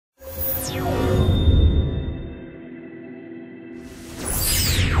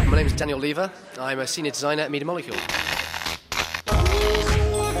name is Daniel Lever. I'm a senior designer at Media Molecule.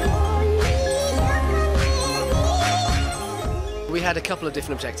 We had a couple of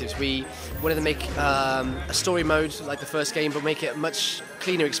different objectives. We wanted to make a story mode like the first game, but make it a much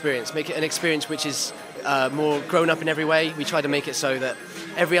cleaner experience. Make it an experience which is more grown up in every way. We tried to make it so that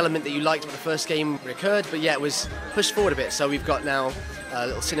every element that you liked about the first game recurred, but yeah, it was pushed forward a bit. So we've got now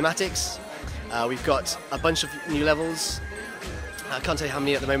little cinematics. We've got a bunch of new levels. I can't tell you how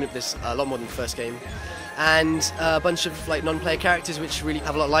many at the moment. There's a lot more than the first game. And a bunch of like non-player characters which really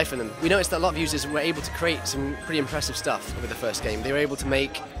have a lot of life in them. We noticed that a lot of users were able to create some pretty impressive stuff with the first game. They were able to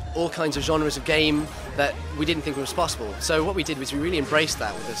make all kinds of genres of game that we didn't think was possible. So what we did was we really embraced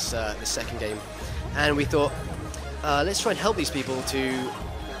that with this second game. And we thought, let's try and help these people to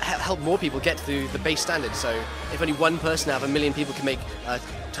help more people get to the base standard. So if only one person out of a million people can make a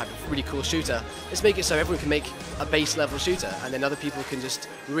type of really cool shooter, let's make it so everyone can make a base level shooter and then other people can just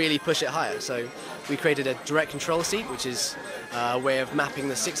really push it higher. So we created a direct control seat, which is a way of mapping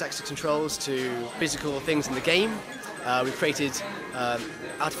the 6-axis controls to physical things in the game. We've created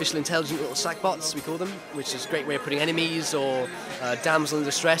artificial intelligent little sackbots, we call them, which is a great way of putting enemies or damsel in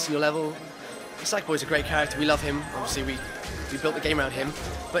distress in your level. Sackboy's a great character, we love him. Obviously we built the game around him,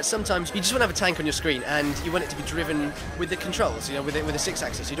 but sometimes you just want to have a tank on your screen and you want it to be driven with the controls, you know, with the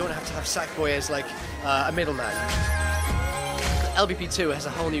 6-axis. You don't have to have Sackboy as like a middleman. LBP2 has a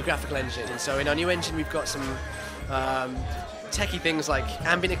whole new graphical engine, and so in our new engine we've got some techie things like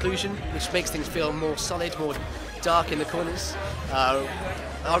ambient occlusion, which makes things feel more solid, more dark in the corners.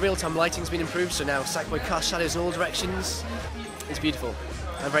 Our real-time lighting's been improved, so now Sackboy casts shadows in all directions. It's beautiful.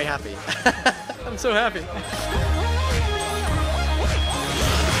 I'm very happy. I'm so happy.